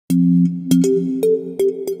Happy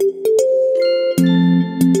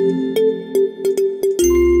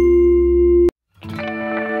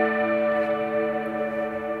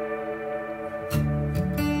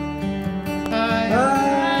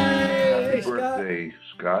birthday,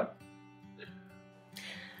 Scott.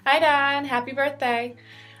 Hi, Don. Happy birthday.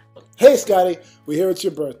 Hey, Scotty. We hear it's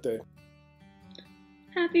your birthday.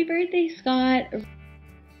 Happy birthday, Scott.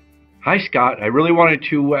 Hi, Scott. I really wanted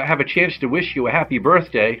to have a chance to wish you a happy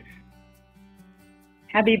birthday.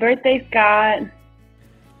 Happy birthday, Scott.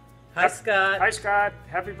 Hi, Scott. Hi, Scott.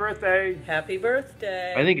 Happy birthday. Happy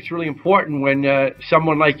birthday. I think it's really important when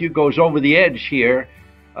someone like you goes over the edge here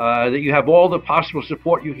that you have all the possible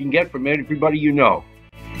support you can get from everybody you know.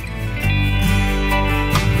 I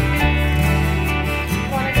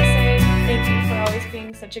wanted to say thank you for always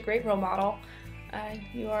being such a great role model.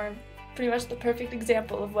 You are pretty much the perfect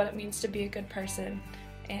example of what it means to be a good person,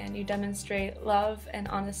 and you demonstrate love and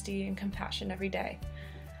honesty and compassion every day.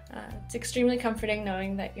 It's extremely comforting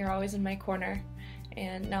knowing that you're always in my corner,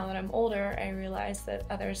 and now that I'm older, I realize that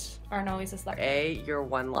others aren't always as lucky. Your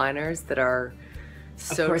one-liners that are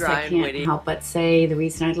so Of course, dry I and witty. can't help but say the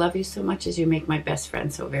reason I love you so much is you make my best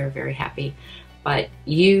friend so very, very happy. But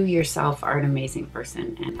you yourself are an amazing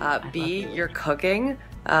person. And B, your cooking.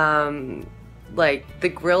 Like the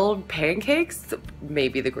grilled pancakes,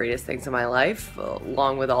 maybe the greatest things in my life,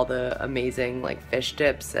 along with all the amazing like fish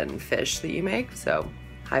dips and fish that you make. So,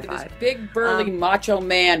 high five. This big, burly, macho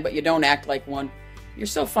man, but you don't act like one. You're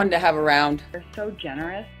so fun to have around. You're so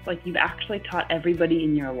generous. Like, you've actually taught everybody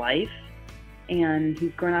in your life and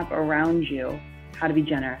who's grown up around you how to be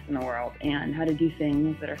generous in the world and how to do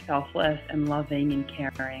things that are selfless and loving and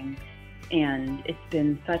caring. And it's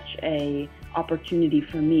been such a opportunity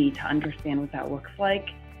for me to understand what that looks like.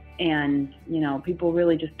 And, you know, people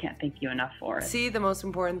really just can't thank you enough for it. See, the most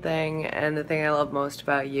important thing and the thing I love most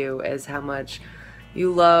about you is how much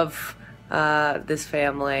you love this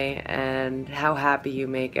family and how happy you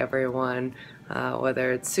make everyone,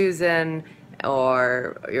 whether it's Susan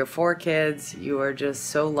or your 4 kids. You are just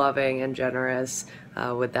so loving and generous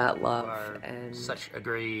with that love. You are and such a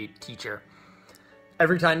great teacher.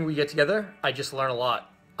 Every time we get together, I just learn a lot.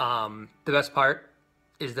 The best part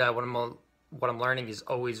is that what I'm learning is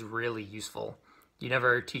always really useful. You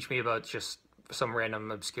never teach me about just some random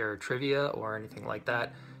obscure trivia or anything like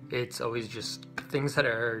that. It's always just things that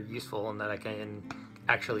are useful and that I can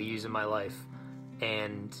actually use in my life.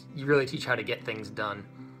 And you really teach how to get things done.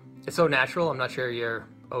 It's so natural. I'm not sure you're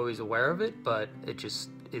always aware of it, but it just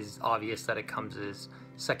is obvious that it comes as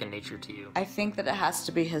second nature to you. I think that it has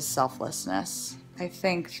to be his selflessness. I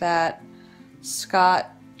think that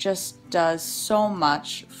Scott just does so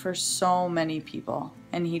much for so many people,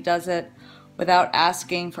 and he does it without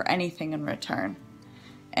asking for anything in return.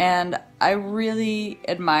 And I really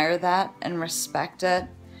admire that and respect it,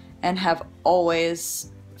 and have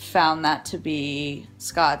always found that to be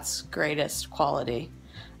Scott's greatest quality.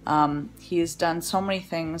 He's done so many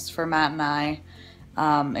things for Matt and I,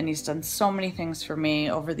 and he's done so many things for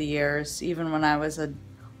me over the years, even when I was a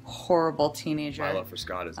horrible teenager. My love for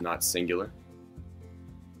Scott is not singular.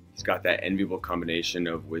 He's got that enviable combination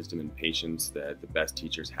of wisdom and patience that the best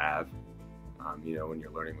teachers have. You know, when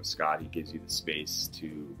you're learning with Scott, he gives you the space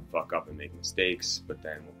to fuck up and make mistakes, but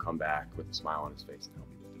then will come back with a smile on his face and help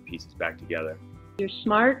you put the pieces back together. You're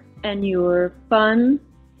smart and you're fun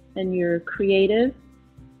and you're creative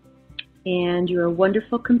and you're a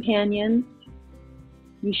wonderful companion.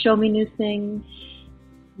 You show me new things.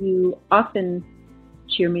 You often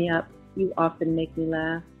cheer me up. You often make me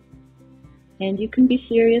laugh. And you can be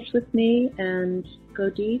serious with me and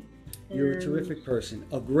go deep. You're a terrific person,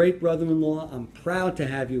 a great brother-in-law. I'm proud to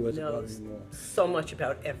have you as a brother-in-law. So much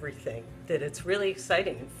about everything that it's really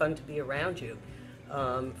exciting and fun to be around you.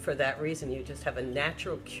 For that reason, you just have a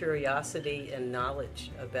natural curiosity and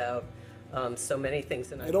knowledge about so many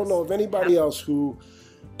things. And I don't know of anybody else who,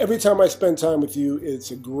 every time I spend time with you,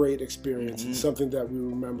 it's a great experience. It's something that we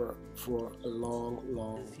remember for a long,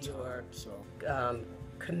 long time. Your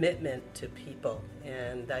commitment to people,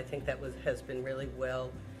 and I think that has been really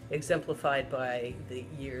well exemplified by the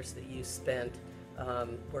years that you spent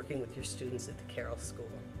working with your students at the Carroll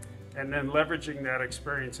School. And then leveraging that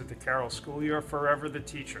experience at the Carroll School, you're forever the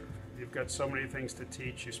teacher. You've got so many things to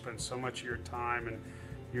teach. You spend so much of your time and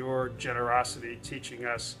your generosity teaching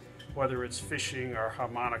us, whether it's fishing or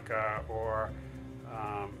harmonica or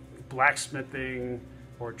blacksmithing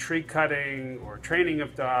or tree cutting or training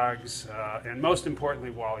of dogs, and most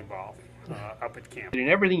importantly, volleyball up at camp. In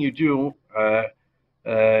everything you do,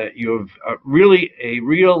 you're really a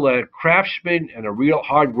real craftsman and a real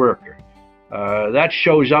hard worker. That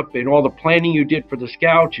shows up in all the planning you did for the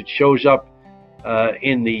Scouts. It shows up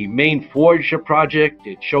in the main Forge project.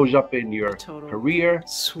 It shows up in your career.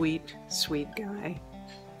 Sweet, sweet guy.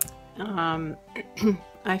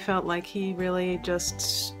 I felt like he really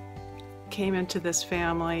just came into this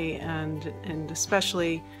family and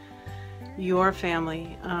especially your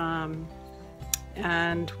family,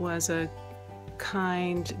 and was a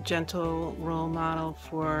kind, gentle role model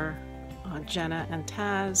for Jenna and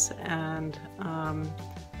Taz, and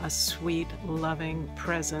a sweet, loving,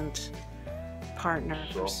 present partner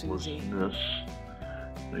for Susie.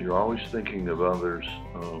 You're always thinking of others,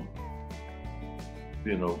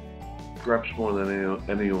 you know, perhaps more than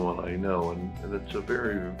anyone I know, and it's a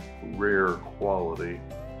very rare quality,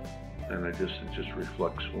 and it just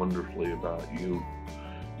reflects wonderfully about you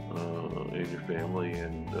and your family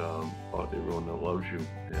and everyone that loves you.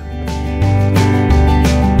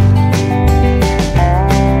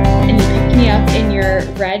 And you picked me up in your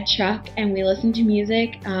red truck, and we listened to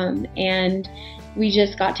music, and we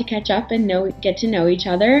just got to catch up and get to know each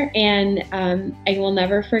other. And I will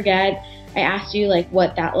never forget, I asked you like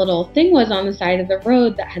what that little thing was on the side of the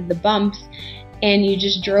road that had the bumps, and you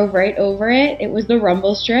just drove right over it. It was the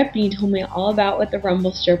rumble strip, and you told me all about what the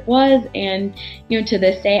rumble strip was. And you know, to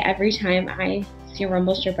this day, every time I see a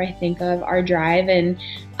rumble strip, I think of our drive, and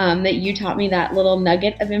that you taught me that little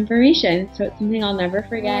nugget of information. So it's something I'll never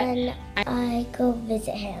forget. When I go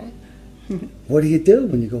visit him. What do you do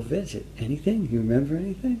when you go visit? Anything? You remember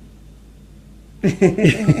anything?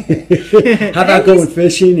 How about going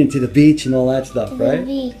fishing and to the beach and all that stuff, right? The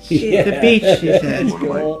beach. Yeah. The beach, she said.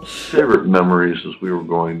 One of my favorite memories is we were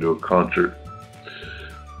going to a concert,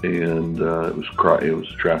 and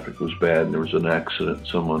traffic was bad, and there was an accident.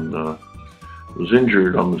 Someone was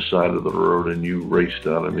injured on the side of the road, and you raced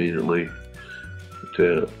out immediately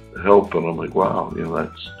to help. And I'm like, wow, you know,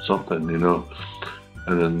 that's something, you know.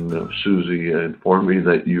 And then Susie informed me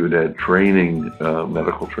that you had training,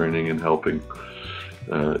 medical training, in helping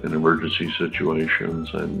in emergency situations,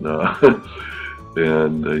 and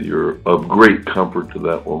you're of great comfort to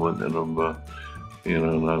that woman.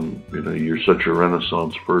 And you're such a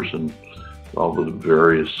Renaissance person, all the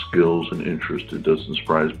various skills and interests. It doesn't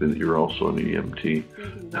surprise me that you're also an EMT.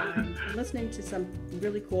 I'm listening to some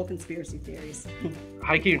really cool conspiracy theories.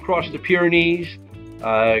 Hiking across the Pyrenees.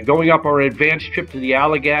 Going up our advanced trip to the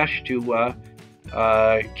Allagash to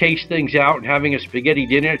case things out, and having a spaghetti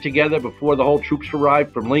dinner together before the whole troops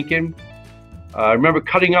arrived from Lincoln. I remember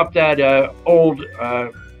cutting up that old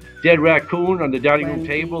dead raccoon on the dining room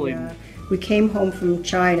table. We came home from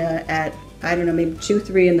China at, I don't know, maybe 2,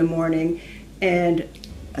 3 in the morning, and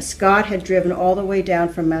Scott had driven all the way down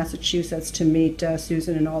from Massachusetts to meet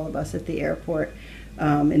Susan and all of us at the airport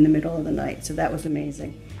in the middle of the night. So that was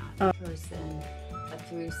amazing. Person, but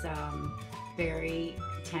through some very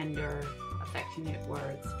tender, affectionate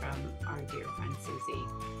words from our dear friend Susie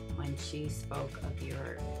when she spoke of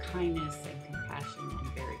your kindness and compassion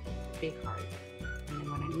and very big heart. And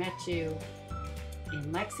then when I met you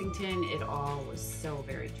in Lexington, it all was so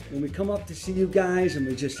very true. When we come up to see you guys and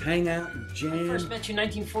we just hang out and jam. I first met you in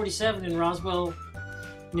 1947 in Roswell,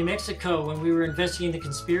 New Mexico, when we were investigating the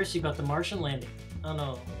conspiracy about the Martian landing. Oh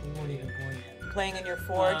no, we weren't even born yet. Playing in your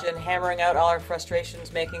forge and hammering out all our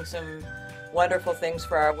frustrations, making some wonderful things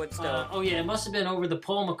for our wood stove. Oh yeah, it must have been over the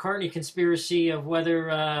Paul McCartney conspiracy of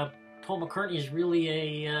whether Paul McCartney is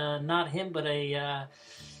really a, not him, but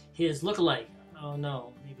his lookalike. Oh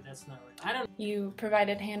no, maybe that's not right. I don't. You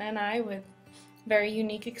provided Hannah and I with very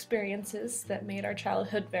unique experiences that made our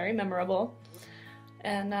childhood very memorable.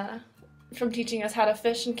 And from teaching us how to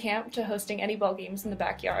fish and camp to hosting Eddie ball games in the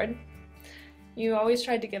backyard. You always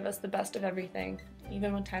tried to give us the best of everything,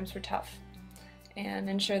 even when times were tough, and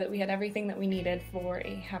ensure that we had everything that we needed for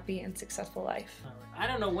a happy and successful life. I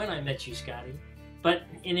don't know when I met you, Scotty, but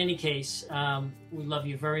in any case, we love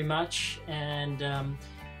you very much, and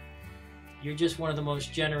you're just one of the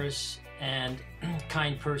most generous and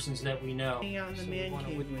kind persons that we know. On the man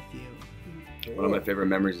cave with you. One of my favorite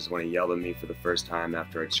memories is when he yelled at me for the first time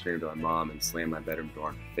after I'd screamed at my mom and slammed my bedroom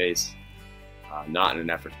door in her face. Not in an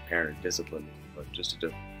effort to parent or discipline me, but just to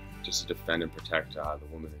defend and protect the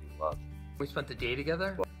woman that he loved. We spent the day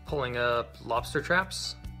together pulling up lobster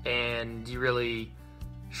traps, and you really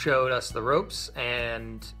showed us the ropes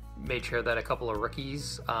and made sure that a couple of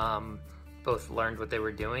rookies both learned what they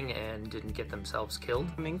were doing and didn't get themselves killed.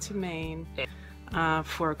 Coming to Maine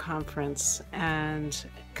for a conference, and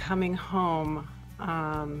coming home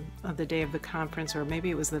on the day of the conference, or maybe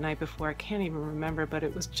it was the night before, I can't even remember, but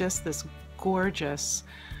it was just this gorgeous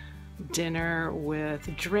dinner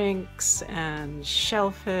with drinks and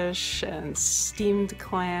shellfish and steamed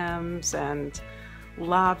clams and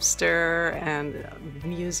lobster and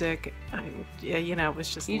music. You know, it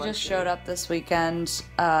was just You luxury. just showed up this weekend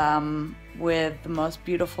with the most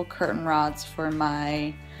beautiful curtain rods for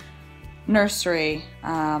my nursery.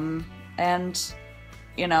 And,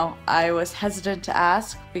 you know, I was hesitant to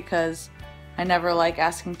ask because I never like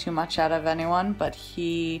asking too much out of anyone, but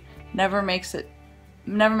he never makes it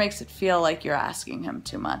feel like you're asking him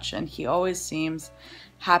too much, and he always seems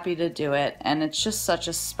happy to do it, and it's just such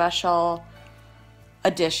a special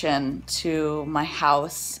addition to my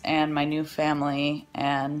house and my new family,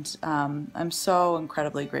 and I'm so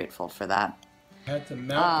incredibly grateful for that. I had to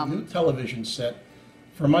mount a new television set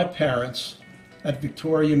for my parents at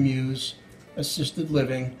Victoria Muse Assisted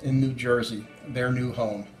Living in New Jersey, their new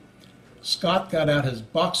home. Scott got out his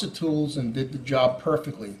box of tools and did the job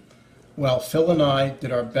perfectly, while Phil and I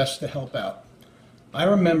did our best to help out. I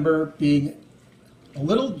remember being a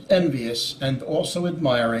little envious and also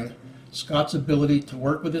admiring Scott's ability to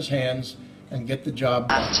work with his hands and get the job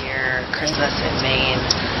done. Last year, Christmas in Maine,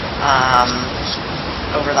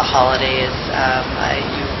 over the holidays,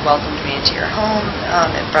 you welcomed me into your home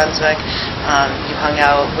in Brunswick. You hung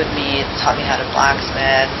out with me, taught me how to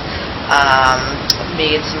blacksmith,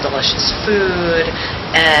 made some delicious food,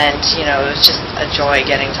 and you know, it was just a joy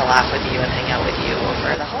getting to laugh with you and hang out with you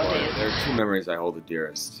over the holidays. There are two memories I hold the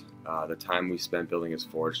dearest. The time we spent building his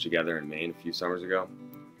forge together in Maine a few summers ago.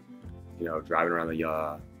 You know, driving around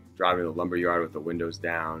the lumber yard with the windows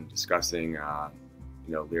down, discussing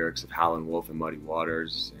you know, lyrics of Howlin' Wolf and Muddy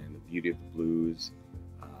Waters, and the beauty of the blues,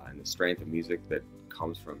 and the strength of music that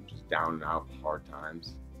comes from just down and out hard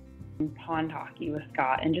times. Pond hockey with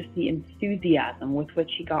Scott, and just the enthusiasm with which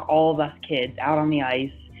he got all of us kids out on the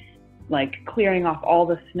ice, like clearing off all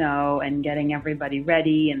the snow and getting everybody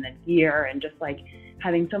ready and the gear, and just like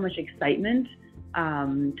having so much excitement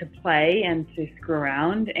to play and to screw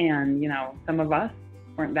around. And you know, some of us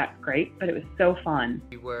weren't that great, but it was so fun.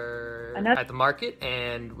 We were at the market,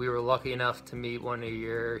 and we were lucky enough to meet one of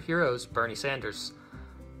your heroes, Bernie Sanders.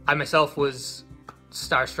 I myself was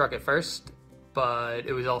starstruck at first, but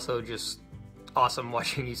it was also just awesome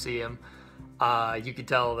watching you see him. You could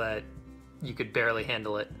tell that you could barely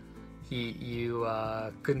handle it. You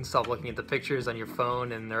couldn't stop looking at the pictures on your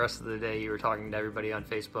phone, and the rest of the day you were talking to everybody on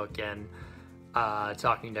Facebook and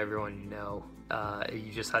talking to everyone you know.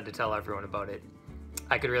 You just had to tell everyone about it.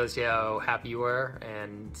 I could really see how happy you were,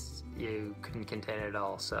 and you couldn't contain it at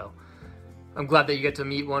all. So I'm glad that you get to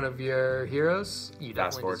meet one of your heroes. You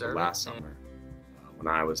Fast definitely forward to deserve last it. summer, when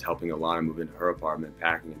I was helping Alana move into her apartment,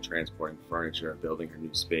 packing and transporting furniture, building her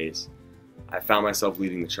new space, I found myself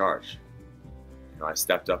leading the charge. You know, I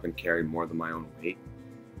stepped up and carried more than my own weight,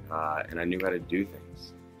 and I knew how to do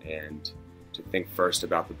things, and to think first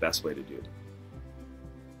about the best way to do it.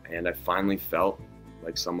 And I finally felt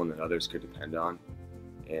like someone that others could depend on,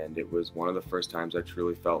 and it was one of the first times I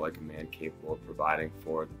truly felt like a man capable of providing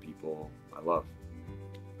for the people I love.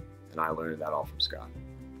 And I learned that all from Scott,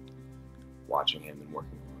 watching him and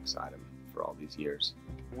working alongside him for all these years.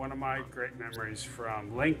 One of my great memories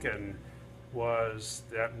from Lincoln was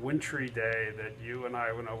that wintry day that you and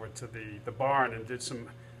I went over to the barn and did some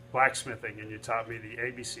blacksmithing, and you taught me the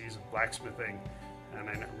ABCs of blacksmithing. And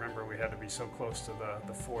I remember we had to be so close to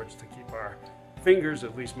the forge to keep our fingers,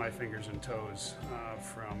 at least my fingers and toes,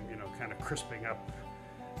 from, you know, kind of crisping up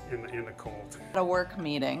in the cold. At a work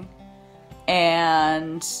meeting,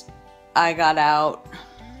 and I got out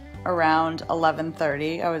around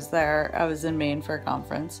 11:30. I was in Maine for a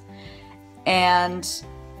conference, and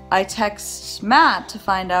I text Matt to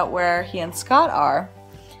find out where he and Scott are,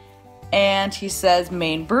 and he says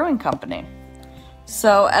Maine Brewing Company.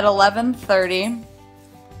 So at 11:30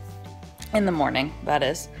 in the morning, that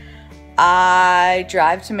is, I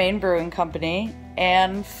drive to Maine Brewing Company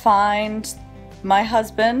and find my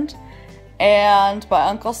husband and my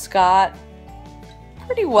Uncle Scott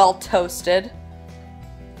pretty well toasted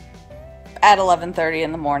at 11:30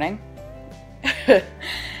 in the morning.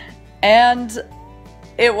 And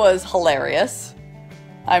it was hilarious.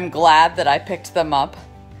 I'm glad that I picked them up.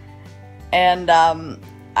 And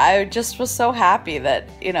I just was so happy that,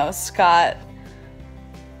 you know, Scott,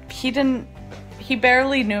 he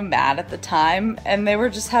barely knew Matt at the time, and they were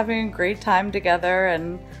just having a great time together,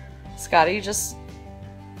 and Scotty just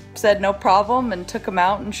said no problem and took him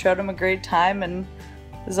out and showed him a great time, and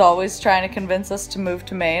is always trying to convince us to move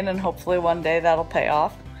to Maine, and hopefully one day that'll pay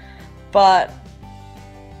off. But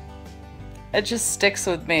it just sticks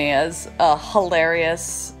with me as a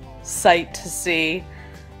hilarious sight to see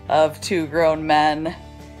of two grown men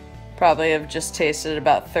probably have just tasted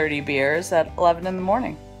about 30 beers at 11 in the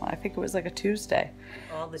morning. I think it was like a Tuesday.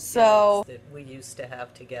 All the So dinners that we used to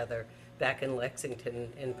have together back in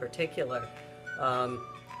Lexington in particular,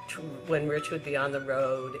 when Rich would be on the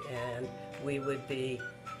road and we would be,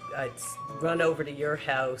 I'd run over to your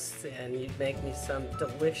house and you'd make me some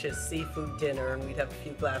delicious seafood dinner and we'd have a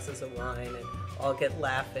few glasses of wine and all get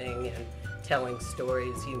laughing and telling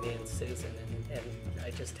stories, you, me, and Susan, and I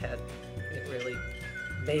just had, it really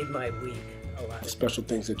made my week a lot. Special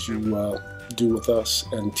things that you do with us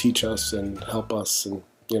and teach us and help us and,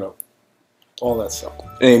 you know, all that stuff.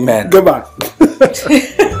 Amen. Goodbye.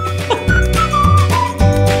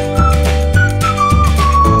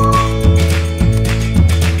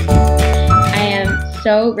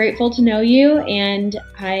 So grateful to know you, and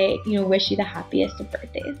I, wish you the happiest of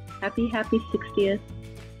birthdays. Happy 60th.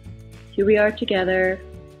 Here we are together.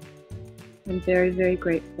 I'm very, very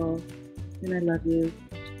grateful, and I love you.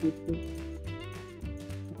 Happy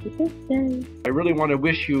birthday. I really want to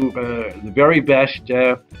wish you the very best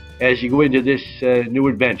as you go into this new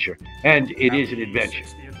adventure. And it is an adventure.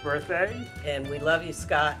 60th birthday. And we love you,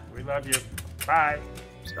 Scott. We love you. Bye.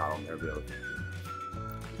 Scott will never be able to.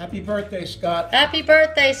 Happy birthday, Scott. Happy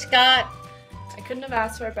birthday, Scott. I couldn't have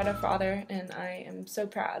asked for a better father, and I am so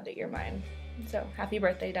proud that you're mine. So happy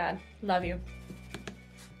birthday, Dad. Love you.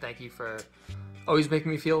 Thank you for always making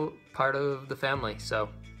me feel part of the family. So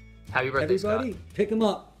happy birthday, Everybody, Scott. pick him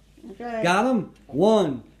up. Okay. Got him?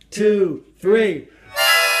 1, 2, 3.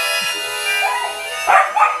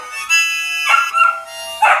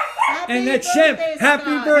 And that's it.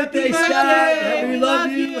 Happy birthday, Scott. We love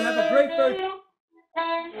you. Have a great birthday.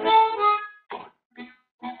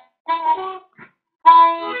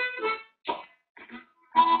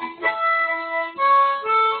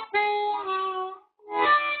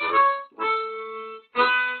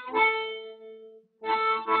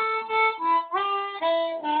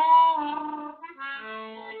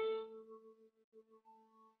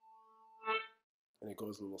 And it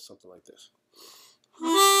goes a little something like this.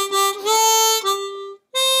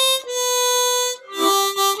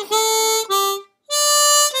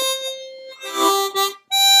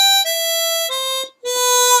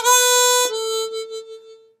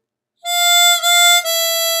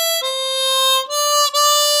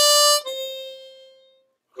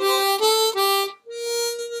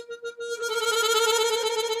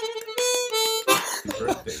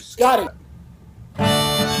 Got it.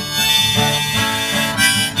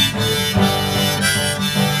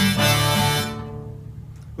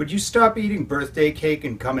 Would you stop eating birthday cake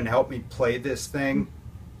and come and help me play this thing?